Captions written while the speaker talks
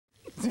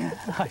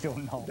I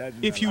don't know.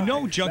 If you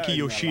know Junki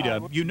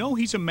Yoshida, you know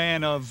he's a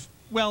man of,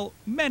 well,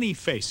 many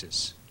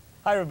faces.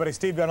 Hi, everybody.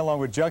 Steve Gunn along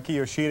with Junki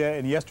Yoshida.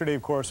 And yesterday,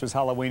 of course, was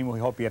Halloween. We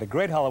hope you had a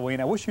great Halloween.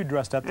 I wish you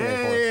dressed up today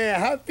for us. Hey,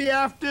 happy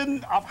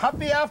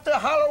after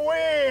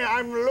Halloween.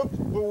 I'm look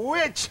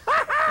witch.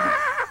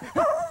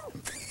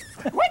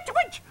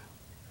 Witch.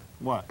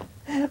 What?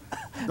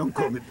 Don't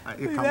call me.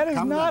 That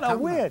is not a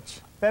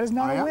witch. That is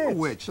not a witch. I am a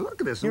witch. Look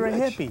at this. You're a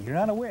hippie. You're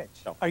not a witch.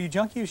 Are you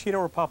Junki Yoshida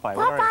or Popeye?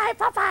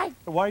 Popeye.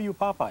 Why are you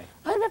Popeye?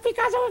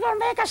 Because we're going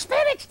to make a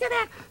spinach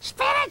today.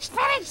 Spinach.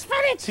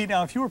 See,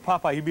 now, if you were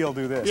Popeye, you'd be able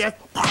to do this. Yes.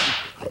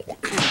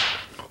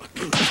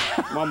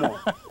 One more.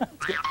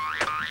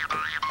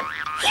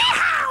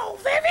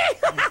 Yeehaw, baby!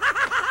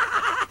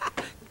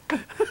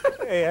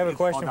 Hey, I have a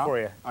question for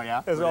you. Oh,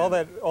 yeah? Does all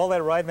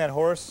that riding that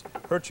horse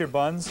hurt your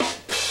buns?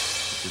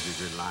 This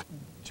is a good line.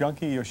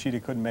 Junki Yoshida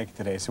couldn't make it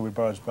today, so we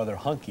brought his brother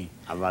Hunky.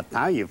 About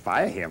time you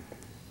fire him.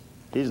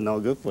 He's no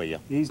good for you.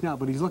 He's not,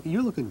 but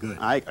you're looking good.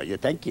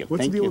 Thank you.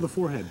 What's the deal with the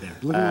forehead there?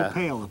 Looking a little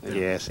pale up there.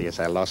 Yes,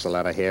 I lost a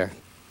lot of hair.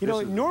 You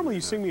know, normally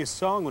you sing me a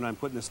song when I'm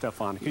putting this stuff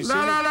on. Can you sing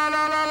La it? la la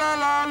la la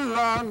la la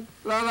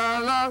la la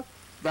la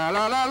la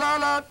la la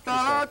la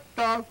la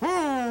la.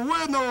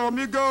 Bueno,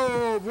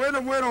 amigo,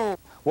 bueno.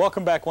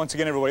 Welcome back once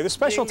again, everybody. The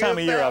special time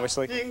of year,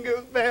 obviously.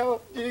 Jingle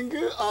bell,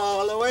 jingle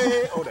all the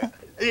way. Oh, that.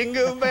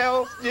 Jingle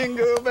bell,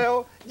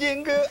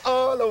 jingle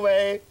all the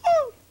way.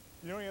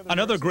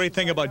 Another great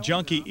thing about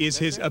Junki is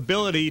his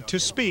ability to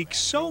speak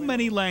so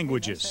many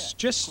languages.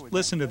 Just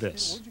listen to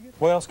this.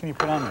 What else can you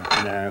put on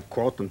there?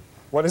 Croton.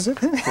 What is it?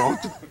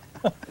 Croton.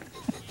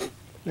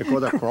 They call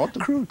that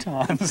croton?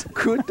 Croutons.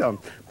 Croton.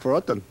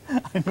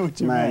 I know what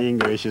you My meant.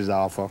 English is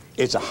awful.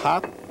 It's a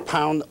half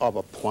pound of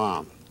a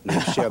plum.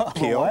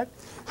 What?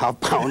 Half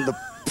pound of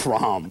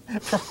plum.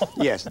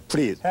 Yes,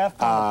 please. Half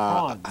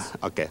pound of prawns.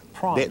 Okay.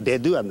 Prawns. They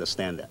do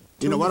understand that.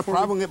 You know what the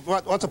problem is?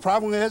 What's the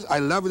problem is? I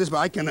love this, but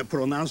I cannot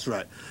pronounce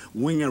right.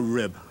 Wing and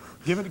rib.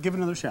 Give it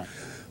another shot.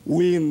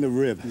 Wing the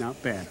rib.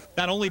 Not bad.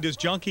 Not only does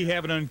Junki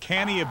have an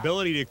uncanny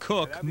ability to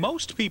cook,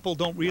 most people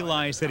don't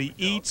realize that he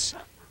eats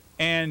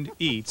and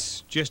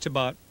eats just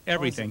about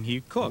everything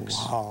he cooks.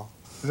 Wow.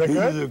 Is that good?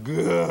 This is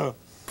good.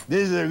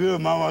 This is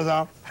good,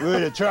 Mama.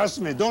 Really, trust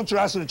me. Don't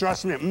trust me.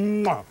 Trust me.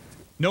 Mwah.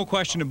 No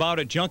question about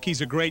it, Junki's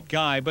a great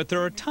guy, but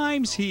there are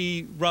times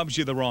he rubs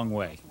you the wrong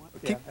way.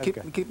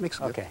 Keep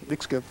mixing. Okay.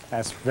 Mix good.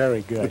 That's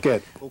very good.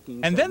 Good.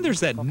 And then there's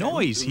that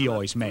noise he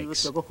always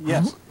makes.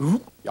 Yes.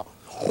 Yeah.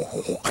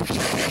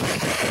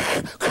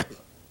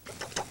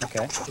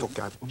 Okay.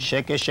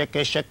 Shake it.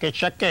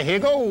 Here you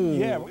go.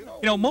 Yeah. You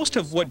know, most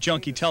of what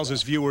Junki tells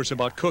his viewers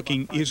about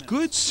cooking is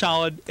good,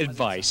 solid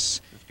advice,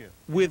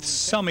 with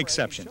some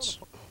exceptions.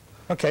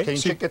 Okay. Can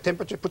you check the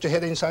temperature? Put your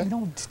head inside.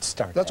 Don't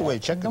start That's that. the way you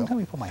check it. Don't tell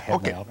me to put my head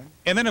Okay. out.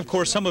 And then, of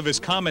course, some of his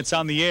comments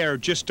on the air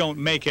just don't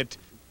make it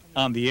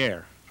on the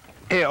air.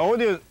 Hey, all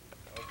the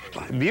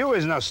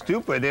viewers not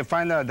stupid. They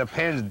find out the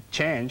pans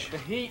change. The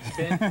heat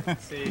been,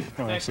 see,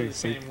 No, actually actually, the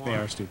see, same they one.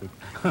 are stupid.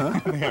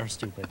 They are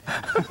stupid.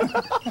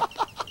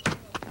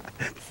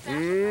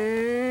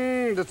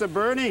 That's a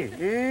burning.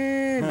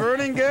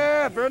 Burning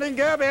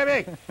good,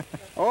 baby.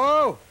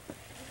 Oh,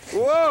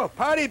 whoa,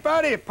 party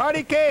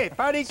K.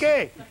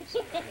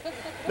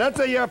 That's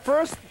your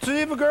first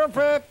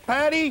girlfriend,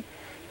 Patty.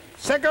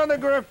 Second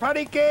girl,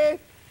 Patty K.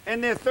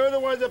 And the third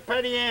one's a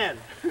Patty Ann.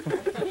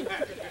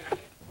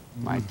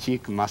 My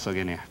cheek muscle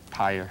getting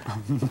tired.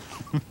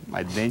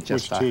 My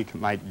dentures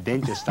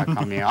start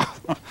coming out.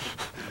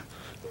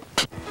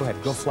 Go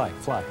ahead, go fly.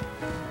 Fly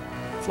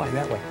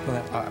that way. Go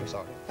that way. I'm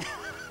sorry.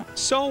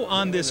 So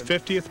on this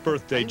 50th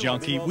birthday,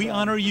 Junki, we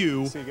honor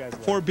you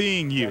for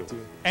being you.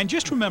 And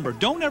just remember,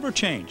 don't ever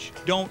change.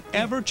 Don't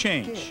ever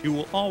change. You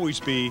will always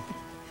be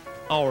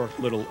our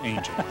little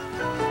angel.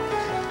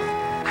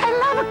 I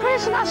love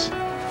Christmas.